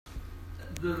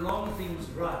the wrong things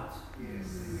right.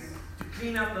 To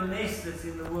clean up the mess that's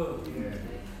in the world.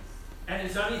 And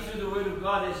it's only through the Word of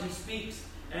God, as He speaks,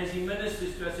 as He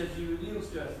ministers to us, as He reveals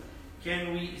to us,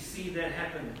 can we see that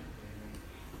happen.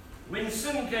 When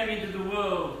sin came into the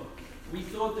world, we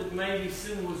thought that maybe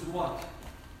sin was what?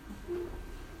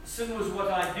 Sin was what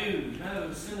I do.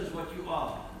 No, sin is what you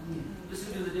are.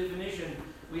 Listen to the definition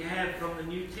we have from the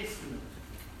New Testament.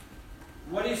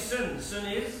 What is sin? Sin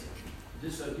is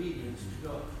disobedience to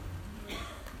God.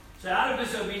 So out of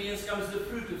disobedience comes the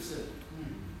fruit of sin.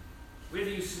 Whether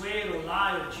you swear or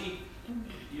lie or cheat,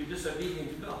 you're disobedient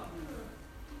to God.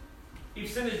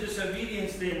 If sin is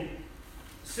disobedience, then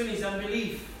sin is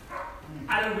unbelief.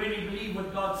 I don't really believe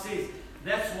what God says.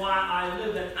 That's why I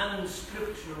live an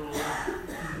unscriptural life.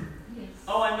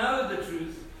 Oh, I know the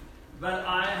truth, but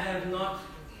I have not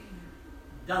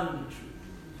done the truth.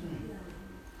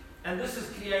 And this is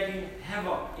creating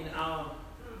havoc in our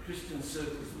Christian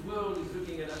circles. The world is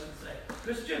looking at us and saying,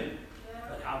 Christian,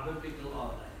 but how biblical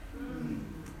are they?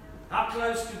 How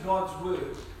close to God's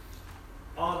word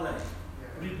are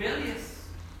they? Rebellious.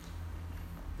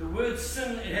 The word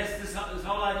sin, it has this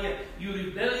whole idea. You're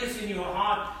rebellious in your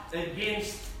heart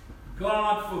against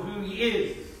God for who He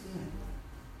is.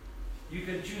 You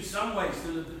can choose some ways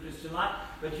to live the Christian life,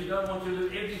 but you don't want to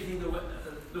live everything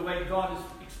the way God has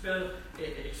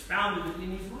expounded it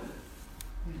in His word.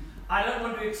 I don't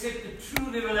want to accept the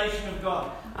true revelation of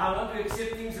God. I want to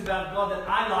accept things about God that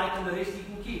I like and the rest He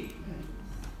can keep.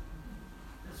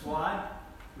 That's why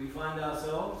we find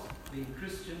ourselves being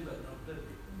Christian but not biblical.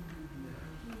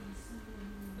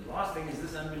 The last thing is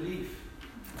this unbelief.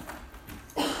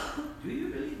 Do you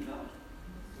believe God?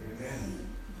 Amen.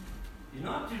 You're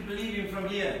not to believe Him from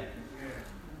here.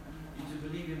 You're to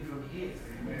believe Him from here.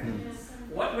 Amen.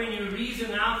 What when you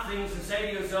reason out things and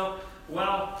say to yourself,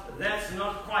 well, that's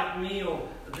not quite me, or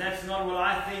that's not what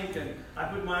I think, and I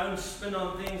put my own spin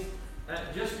on things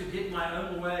just to get my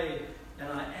own way, and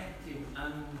I act in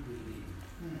unbelief.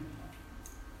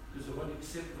 Because I won't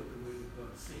accept what the Word of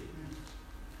God said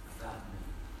about me.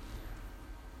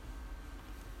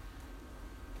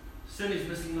 Sin is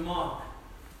missing the mark.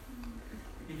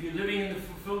 If you're living in the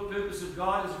fulfilled purpose of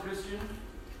God as a Christian,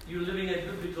 you're living a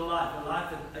biblical life, a life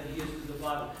that adheres to the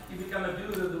Bible. You become a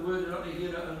doer of the word and not a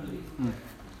hearer only.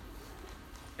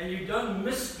 And you don't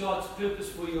miss God's purpose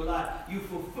for your life. You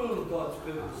fulfill God's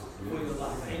purpose for your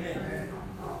life. Amen.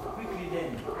 Quickly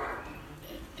then.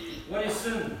 What is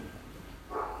sin?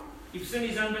 If sin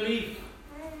is unbelief,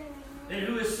 then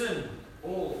who has sinned?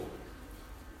 All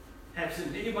have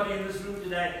sinned. Anybody in this room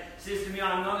today says to me,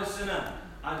 I'm not a sinner.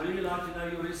 I'd really like to know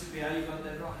your recipe, how you got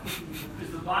that right.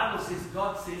 Because the Bible says,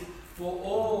 God says, for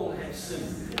all have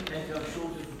sinned and come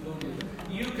short of the glory.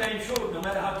 You came short no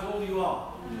matter how tall you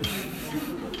are.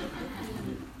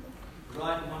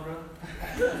 Right, my brother?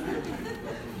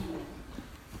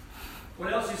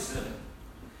 What else is sin?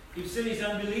 If sin is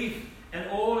unbelief and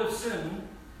all have sinned,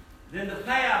 then the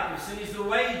payout of sin is the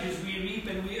wages we reap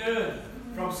and we earn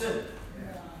from sin.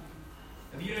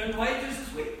 Have you earned wages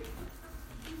this week?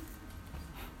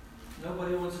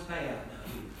 Nobody wants to pay out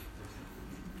now.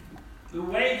 The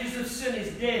wages of sin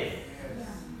is death.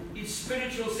 It's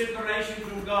spiritual separation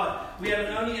from God. We have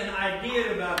only an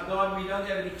idea about God. We don't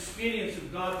have an experience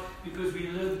of God because we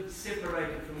live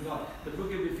separated from God. The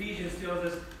book of Ephesians tells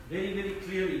us very, very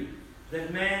clearly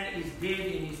that man is dead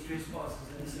in his trespasses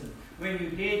and sin. When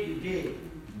you're dead, you're dead.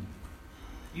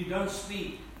 You don't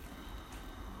speak.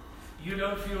 You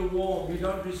don't feel warm. You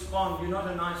don't respond. You're not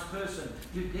a nice person.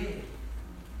 You're dead.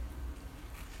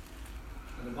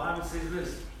 And the Bible says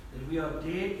this, that we are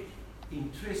dead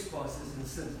in trespasses and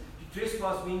sins. To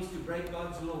trespass means to break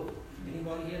God's law.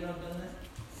 Anybody here not done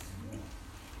that?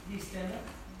 Please stand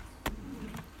up.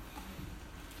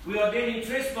 We are dead in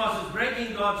trespasses,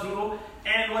 breaking God's law.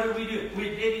 And what do?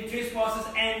 We're dead in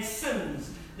trespasses and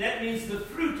sins. That means the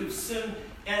fruit of sin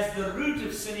as the root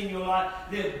of sin in your life.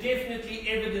 They're definitely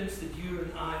evidence that you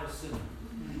and I are sinners.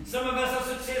 Some of us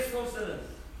are successful sinners.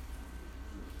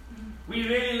 We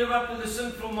really live up to the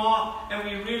sinful mark and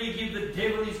we really give the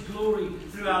devil his glory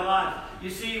through our life. You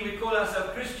see, we call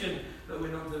ourselves Christian, but we're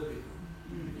not biblical.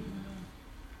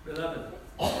 Beloved,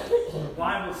 the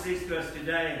Bible says to us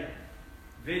today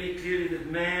very clearly that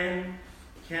man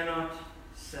cannot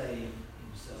save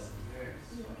himself.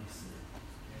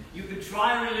 You could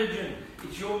try religion.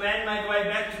 It's your man-made way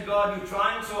back to God. You're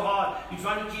trying so hard. You're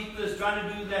trying to keep this, trying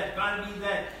to do that, trying to be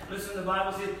that. Listen, the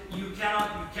Bible says you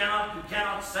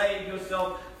cannot save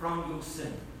yourself from your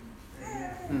sin.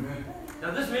 Amen.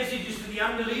 Now this message is to the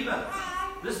unbeliever.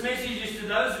 This message is to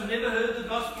those who never heard the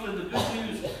gospel and the good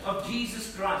news of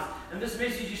Jesus Christ. And this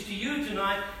message is to you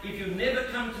tonight if you've never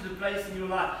come to the place in your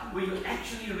life where you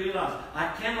actually realize, I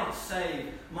cannot save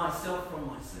myself from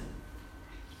my sin.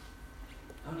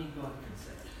 Only God can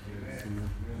save. Amen.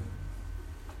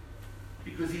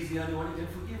 Because He's the only one who can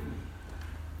forgive me.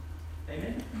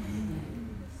 Amen?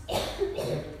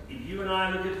 If you and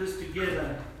I look at this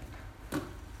together,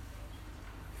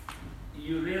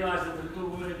 you realize that the little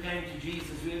woman who came to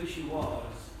Jesus, whoever she was,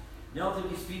 knelt at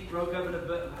His feet, broke open a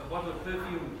bottle of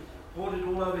perfume, poured it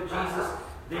all over Jesus,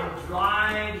 then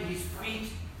dried His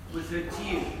feet with her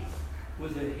tears,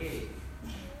 with her hair.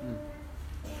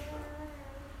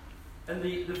 And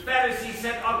the Pharisee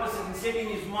sat opposite and said in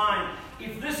his mind,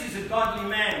 if this is a godly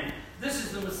man, this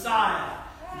is the Messiah,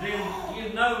 then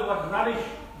you know what rubbish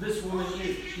this woman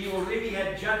is. He already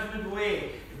had judgment where?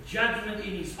 Judgment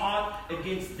in his heart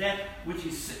against that which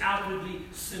is outwardly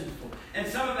sinful. And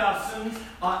some of our sins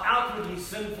are outwardly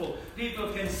sinful.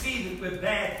 People can see that we're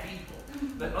bad people.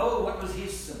 But oh, what was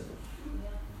his sin?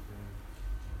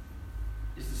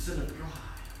 It's the sin of pride.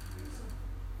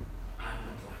 I'm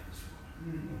not like this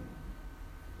woman.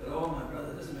 But oh, my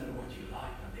brother, it doesn't matter what you like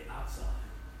on the outside.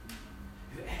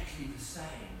 You're actually the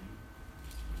same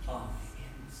on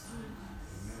the inside.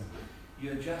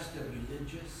 You're just a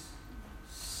religious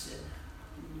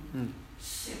sinner.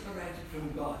 Separated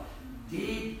from God.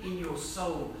 Dead in your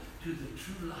soul to the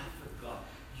true life of God.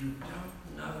 You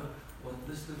don't know what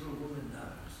this little woman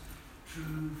knows.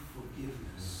 True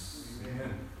forgiveness in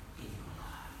your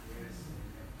life.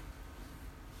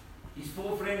 His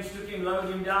 4 friends took him, lowered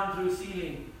him down through a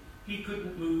ceiling. He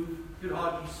couldn't move, could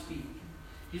hardly speak.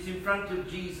 He's in front of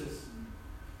Jesus.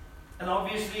 And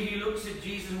obviously he looks at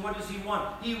Jesus, and what does he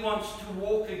want? He wants to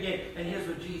walk again. And here's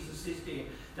what Jesus says to him.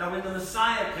 Now when the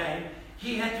Messiah came,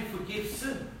 he had to forgive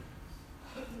sin.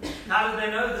 How did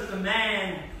they know that the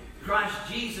man, Christ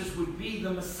Jesus, would be the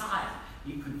Messiah?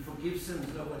 He could forgive sins,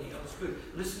 nobody else could.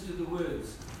 Listen to the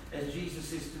words as Jesus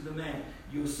says to the man,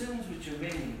 your sins which are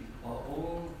many are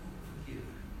all forgiven.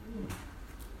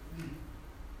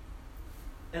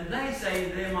 And they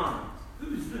say in their minds,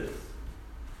 who's this?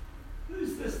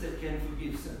 Who's this that can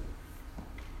forgive sin?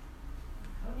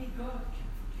 Only God can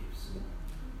forgive sin.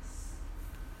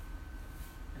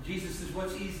 And Jesus says,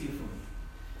 what's easier for me?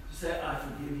 To say, I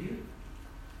forgive you,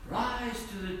 rise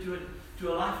to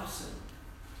a life of sin.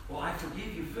 Or I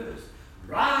forgive you first,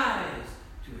 rise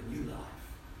to a new life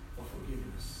of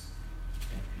forgiveness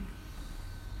and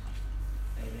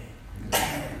peace.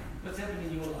 Amen. What's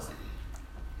happening in your life?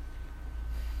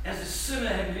 As a sinner,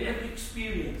 have you ever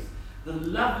experienced the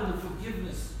love and the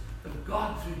forgiveness of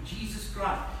God through Jesus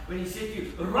Christ when He said to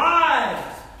you,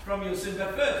 rise from your sin,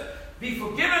 but first, be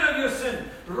forgiven of your sin,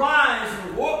 rise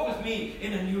and walk with me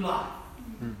in a new life.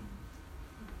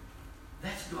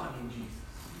 That's God in Jesus.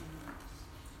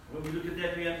 When we look at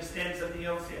that, we understand something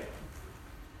else here.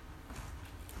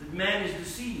 That man is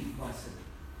deceived by sin.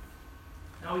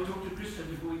 Now we talk to Christians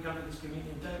before we come to this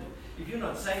communion table. If you're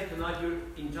not saved tonight, you're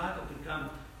entitled to come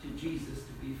to Jesus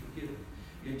to be forgiven.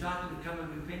 You're entitled to come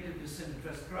and repent of your sin and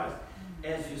trust Christ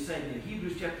as your Savior.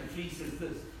 Hebrews chapter 3 says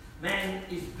this.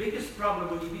 Man's biggest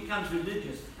problem when he becomes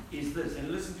religious is this.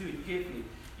 And listen to it carefully.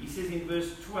 He says in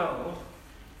verse 12,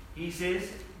 he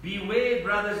says, beware,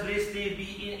 brothers, lest there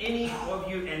be in any of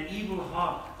you an evil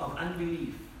heart of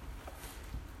unbelief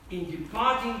in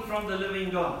departing from the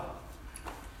living God.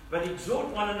 But exhort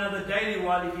one another daily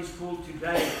while it is called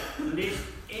today, lest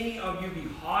any of you be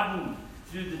hardened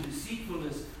through the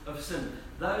deceitfulness of sin.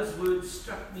 Those words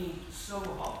struck me so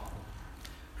hard.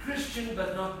 Christian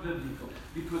but not biblical,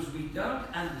 because we don't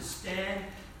understand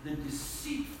the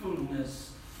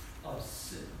deceitfulness of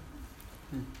sin.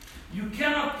 You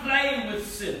cannot play with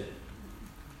sin.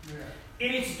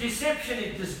 In its deception,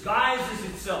 it disguises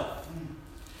itself.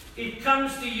 It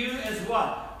comes to you as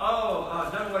what? Oh,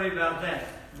 don't worry about that.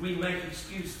 We make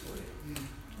excuse for it.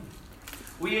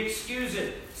 We excuse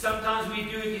it. Sometimes we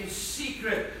do it in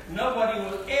secret. Nobody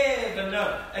will ever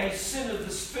know. A sin of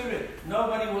the Spirit.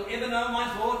 Nobody will ever know my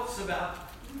thoughts about.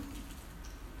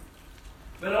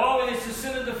 But oh, when it's a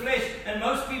sin of the flesh, and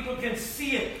most people can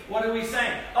see it, what are we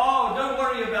saying? Oh, don't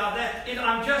worry about that.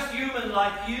 I'm just human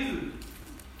like you.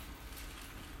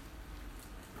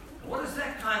 What does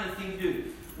that kind of thing do?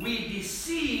 We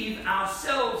deceive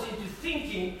ourselves into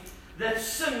thinking that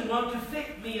sin won't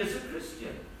affect me as a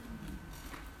Christian.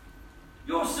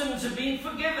 Your sins have been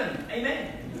forgiven.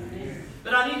 Amen. Amen.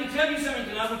 But I need to tell you something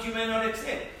tonight which you may not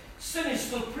accept. Sin is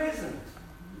still present.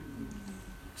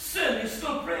 Sin is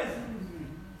still present.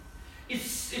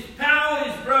 Its power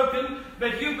is broken,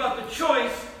 but you've got the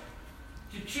choice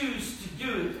to choose to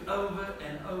do it over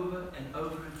and over and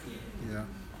over again. Yeah.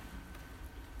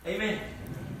 Amen.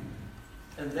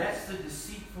 And that's the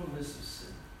deceitfulness of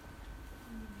sin.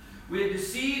 We're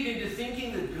deceived into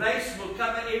thinking that grace will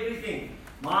cover everything.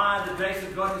 The grace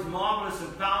of God is marvelous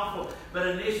and powerful. But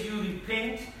unless you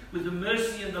repent with the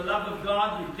mercy and the love of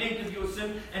God, repent of your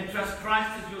sin and trust Christ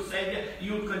as your Savior,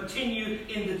 you'll continue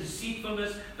in the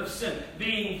deceitfulness of sin,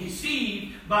 being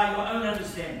deceived by your own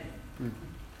understanding. And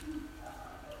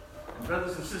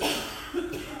brothers and sisters,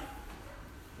 the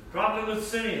problem with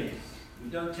sin is we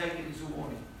don't take it as a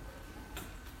warning.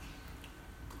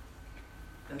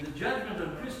 And the judgment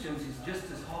on Christians is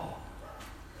just as hard.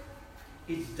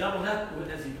 It's doubled up,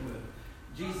 as it were.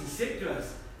 Jesus said to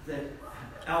us that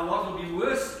our lot will be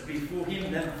worse before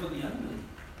Him than for the unbelief,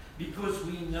 because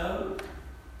we know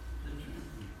the truth.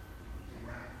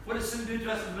 What does sin do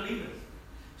to us as believers?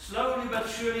 Slowly but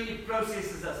surely it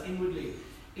processes us inwardly.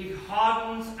 It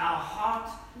hardens our heart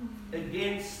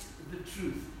against the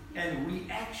truth, and we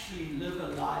actually live a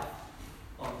life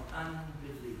of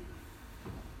unbelief.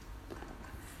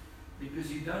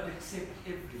 Because you don't accept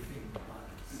everything the Bible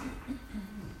says.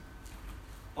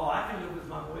 I can live with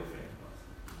my boyfriend,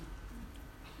 Pastor.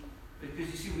 Because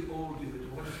you see, we all do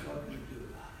it. What is God going to do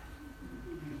about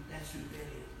it? That's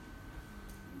rebellion.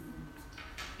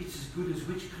 It's as good as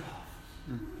witchcraft.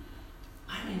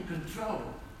 I'm in control.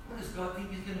 What does God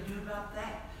think He's going to do about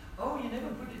that? You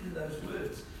never put it in those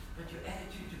words. But your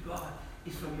attitude to God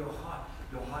is from your heart.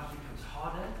 Your heart becomes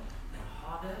harder and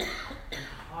harder and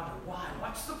harder. Why?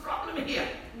 What's the problem here?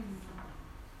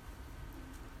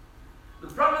 The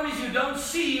problem is you don't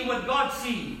see what God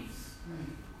sees.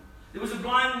 There was a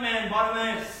blind man,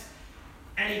 Bartimaeus,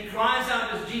 and he cries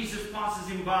out as Jesus passes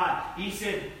him by. He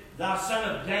said, "Thou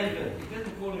son of David." He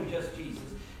didn't call him just Jesus.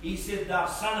 He said, "Thou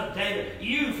son of David,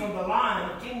 you from the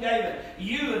line of King David,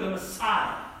 you are the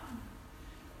Messiah."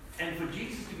 And for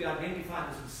Jesus to be identified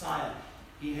as Messiah,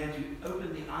 He had to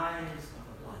open the eyes of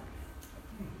a blind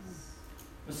man.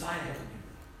 Messiah had to do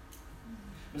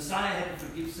that. Messiah had to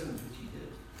forgive sins, which He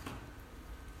did.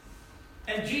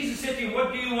 And Jesus said to him,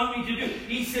 "What do you want me to do?"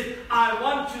 He said, "I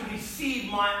want to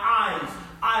receive my eyes.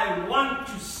 I want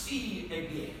to see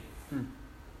again." And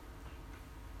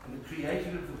the Creator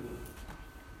of the world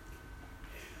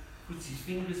puts His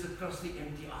fingers across the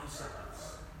empty eye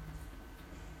sockets.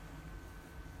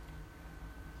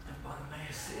 And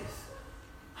Bartimaeus says,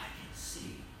 "I can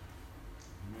see.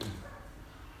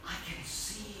 I can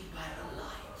see by the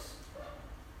light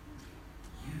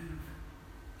You've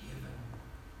given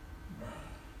me.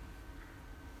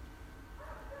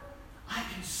 I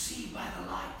can see by the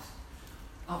light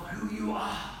of who You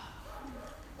are,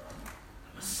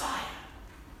 the Messiah,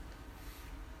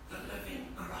 the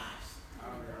living Christ.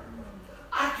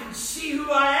 I can see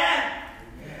who I am.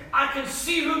 I can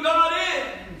see who God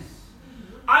is.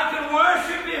 I can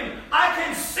worship Him. I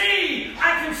can see.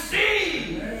 I can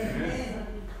see."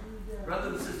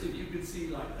 Brothers and sisters, you can see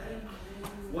like that.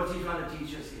 What's He trying to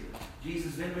teach us here?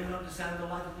 Jesus then went on to say, "I'm the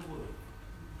light of the world."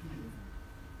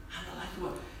 I'm the light of the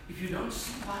world. If you don't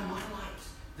see by my light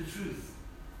the truth,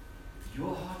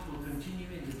 your heart will continue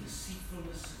in the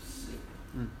deceitfulness of sin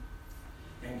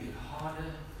and get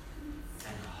harder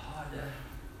and harder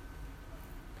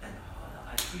and harder.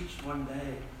 I preached one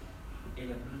day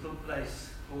in a little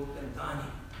place called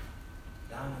Pantani,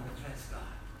 down in the Transkei,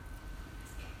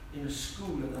 in a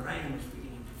school, and the rain was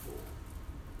beginning to fall.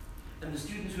 And the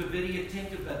students were very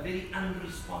attentive but very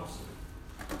unresponsive.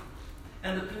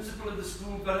 And the principal of the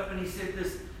school got up and he said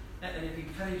this, and it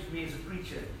encouraged me as a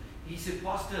preacher. He said,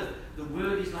 "Pastor, the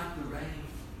word is like the rain.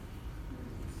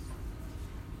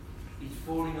 It's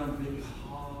falling on very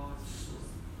hard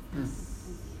soil.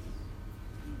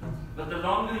 But the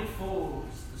longer it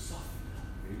falls, the softer.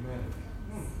 Amen.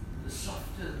 The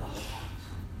softer the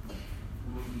heart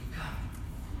will become.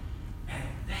 And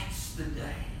that's the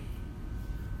day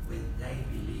when they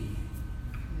believe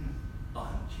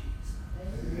on Jesus."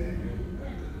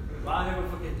 I'll never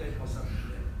forget that for something.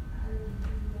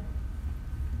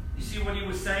 You see, what he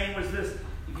was saying was this: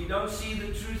 if you don't see the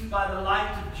truth by the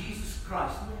light of Jesus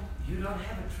Christ, you don't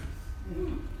have a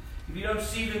truth. If you don't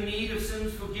see the need of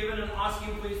sins forgiven and ask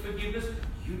Him for His forgiveness,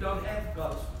 you don't have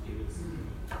God's forgiveness.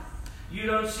 You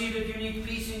don't see that you need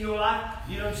peace in your life.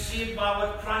 You don't see it by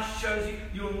what Christ shows you.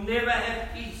 You'll never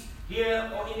have peace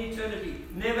here or in eternity.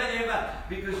 Never ever.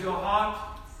 Because your heart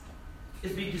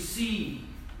has been deceived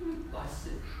by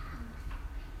sin.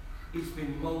 It's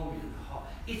been molded in the heart.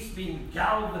 It's been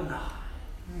galvanized.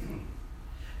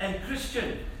 And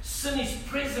Christian, sin is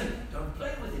present. Don't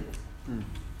play with it.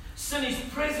 Sin is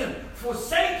present.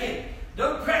 Forsake it.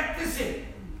 Don't practice it.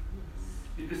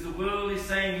 Because the world is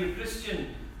saying you're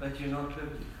Christian, but you're not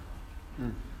biblical.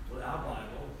 Well, our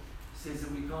Bible says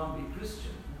that we can't be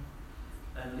Christian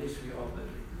unless we are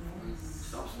biblical.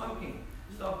 Stop smoking.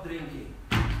 Stop drinking.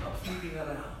 Stop sleeping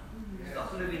around.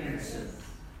 Stop living in sin.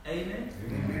 Amen?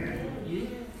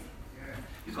 Yeah.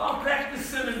 You can't practice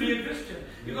sin and be a Christian.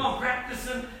 You can't practice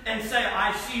sin and say,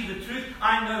 I see the truth,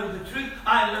 I know the truth,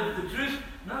 I live the truth.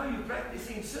 No, you're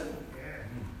practicing sin.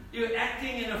 You're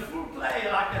acting in a full play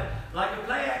like a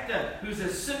play actor who's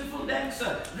a sinful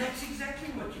dancer. That's exactly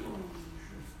what you are.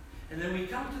 And then we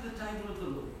come to the table of the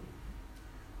Lord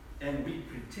and we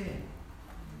pretend.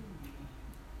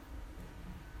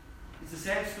 It's a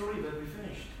sad story, but we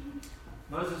finished.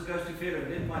 Moses goes to Pharaoh,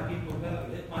 let my people go,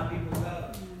 let my people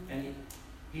go. And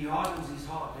he hardens his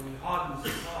heart, and he hardens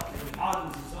his heart, and he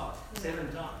hardens his heart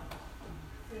 7 times.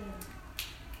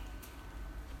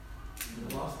 And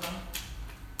the last time,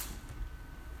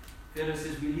 Pharaoh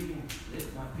says, we're leaving,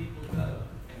 let my people go.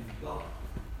 And God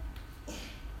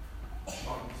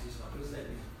hardens his heart. What does that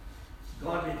mean?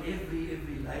 God let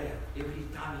every layer, every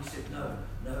time he said, no,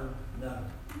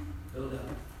 build up.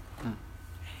 And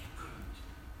he couldn't.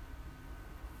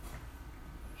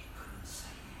 He couldn't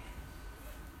say yes.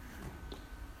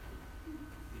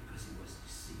 Because he was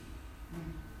deceived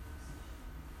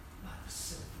by the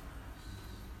sinfulness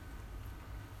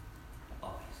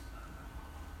of his own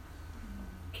heart.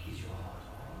 Is your heart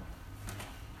hard?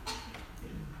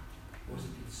 Or has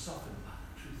it been softened by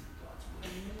the truth of God's word?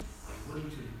 Are you willing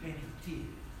to repent with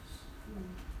tears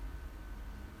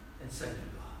and say to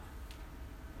God,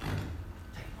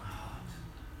 take my heart,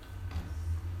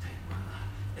 take my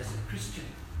life. As a Christian,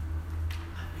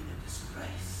 I've been a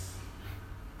disgrace.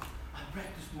 I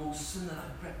practiced more sin than I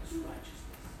practiced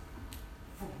righteousness.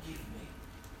 Forgive me.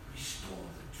 Restore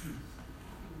the truth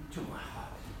to my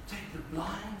heart. Take the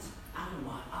blinds out of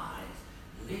my eyes.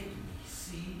 Let me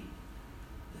see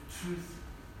the truth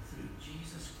through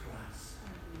Jesus Christ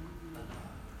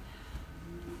alone.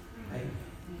 Amen.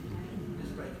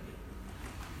 Let's pray together.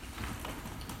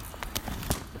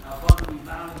 Our Father, we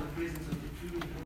bow in the